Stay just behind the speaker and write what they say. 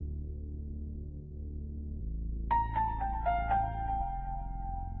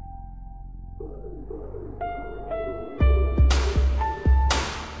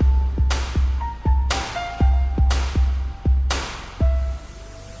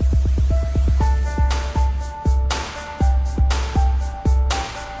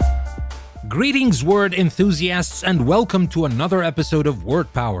Greetings, word enthusiasts, and welcome to another episode of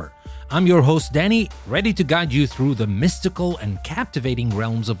Word Power. I'm your host, Danny, ready to guide you through the mystical and captivating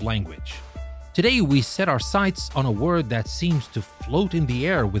realms of language. Today, we set our sights on a word that seems to float in the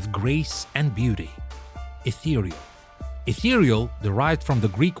air with grace and beauty: ethereal. Ethereal, derived from the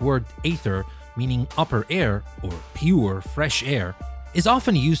Greek word aether, meaning upper air or pure, fresh air, is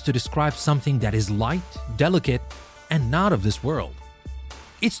often used to describe something that is light, delicate, and not of this world.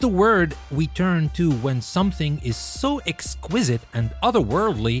 It's the word we turn to when something is so exquisite and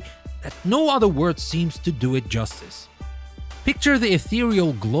otherworldly that no other word seems to do it justice. Picture the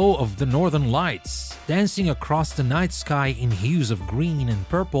ethereal glow of the northern lights, dancing across the night sky in hues of green and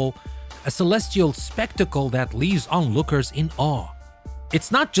purple, a celestial spectacle that leaves onlookers in awe.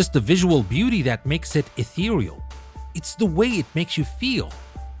 It's not just the visual beauty that makes it ethereal, it's the way it makes you feel,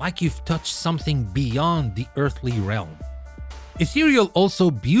 like you've touched something beyond the earthly realm. Ethereal also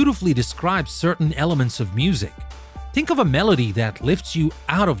beautifully describes certain elements of music. Think of a melody that lifts you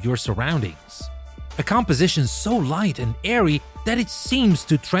out of your surroundings. A composition so light and airy that it seems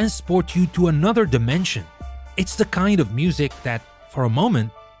to transport you to another dimension. It's the kind of music that, for a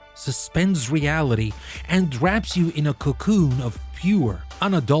moment, suspends reality and wraps you in a cocoon of pure,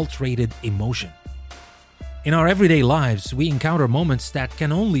 unadulterated emotion. In our everyday lives, we encounter moments that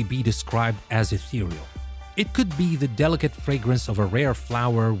can only be described as ethereal. It could be the delicate fragrance of a rare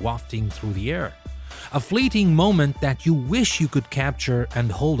flower wafting through the air, a fleeting moment that you wish you could capture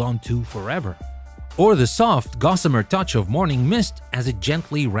and hold on to forever, or the soft, gossamer touch of morning mist as it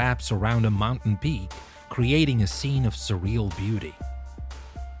gently wraps around a mountain peak, creating a scene of surreal beauty.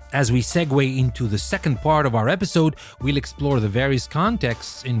 As we segue into the second part of our episode, we'll explore the various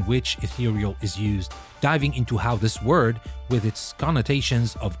contexts in which ethereal is used, diving into how this word, with its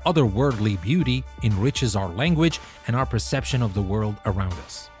connotations of otherworldly beauty, enriches our language and our perception of the world around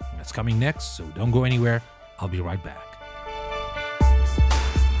us. That's coming next, so don't go anywhere. I'll be right back.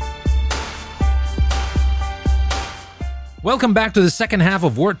 Welcome back to the second half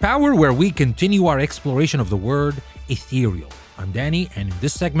of Word Power, where we continue our exploration of the word ethereal. I'm Danny, and in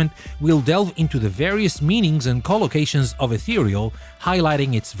this segment, we'll delve into the various meanings and collocations of ethereal,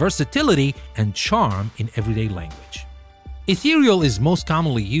 highlighting its versatility and charm in everyday language. Ethereal is most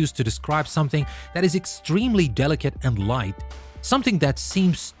commonly used to describe something that is extremely delicate and light, something that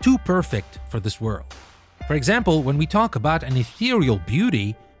seems too perfect for this world. For example, when we talk about an ethereal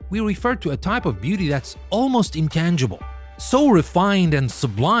beauty, we refer to a type of beauty that's almost intangible, so refined and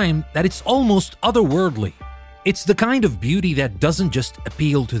sublime that it's almost otherworldly. It's the kind of beauty that doesn't just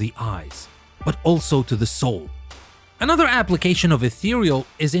appeal to the eyes, but also to the soul. Another application of ethereal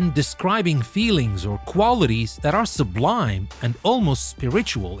is in describing feelings or qualities that are sublime and almost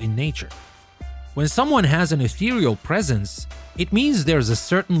spiritual in nature. When someone has an ethereal presence, it means there's a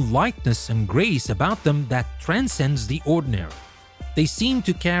certain lightness and grace about them that transcends the ordinary. They seem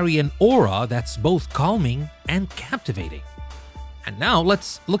to carry an aura that's both calming and captivating. And now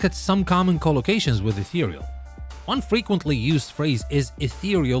let's look at some common collocations with ethereal. One frequently used phrase is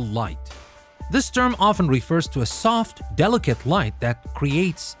ethereal light. This term often refers to a soft, delicate light that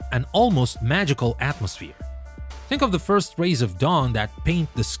creates an almost magical atmosphere. Think of the first rays of dawn that paint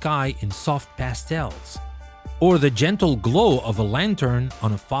the sky in soft pastels, or the gentle glow of a lantern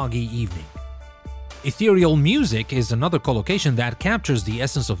on a foggy evening. Ethereal music is another collocation that captures the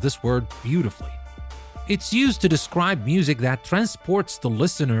essence of this word beautifully. It's used to describe music that transports the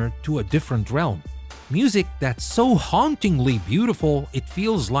listener to a different realm. Music that's so hauntingly beautiful it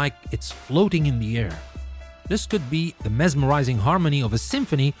feels like it's floating in the air. This could be the mesmerizing harmony of a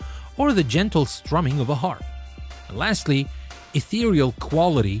symphony or the gentle strumming of a harp. And lastly, ethereal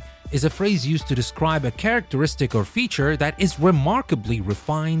quality is a phrase used to describe a characteristic or feature that is remarkably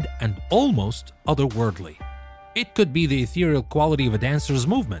refined and almost otherworldly. It could be the ethereal quality of a dancer's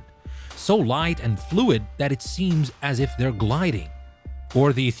movement, so light and fluid that it seems as if they're gliding,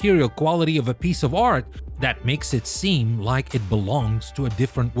 or the ethereal quality of a piece of art that makes it seem like it belongs to a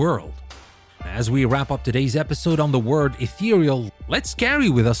different world. As we wrap up today's episode on the word ethereal, let's carry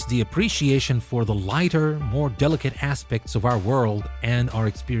with us the appreciation for the lighter, more delicate aspects of our world and our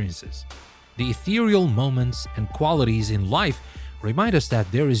experiences. The ethereal moments and qualities in life remind us that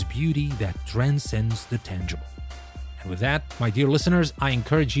there is beauty that transcends the tangible. And with that, my dear listeners, I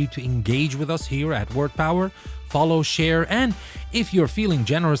encourage you to engage with us here at Word Power. Follow, share, and if you're feeling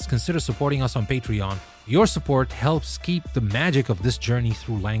generous, consider supporting us on Patreon. Your support helps keep the magic of this journey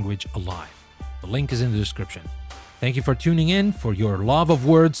through language alive. The link is in the description. Thank you for tuning in, for your love of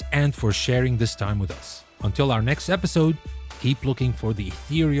words, and for sharing this time with us. Until our next episode, keep looking for the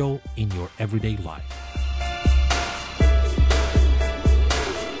ethereal in your everyday life.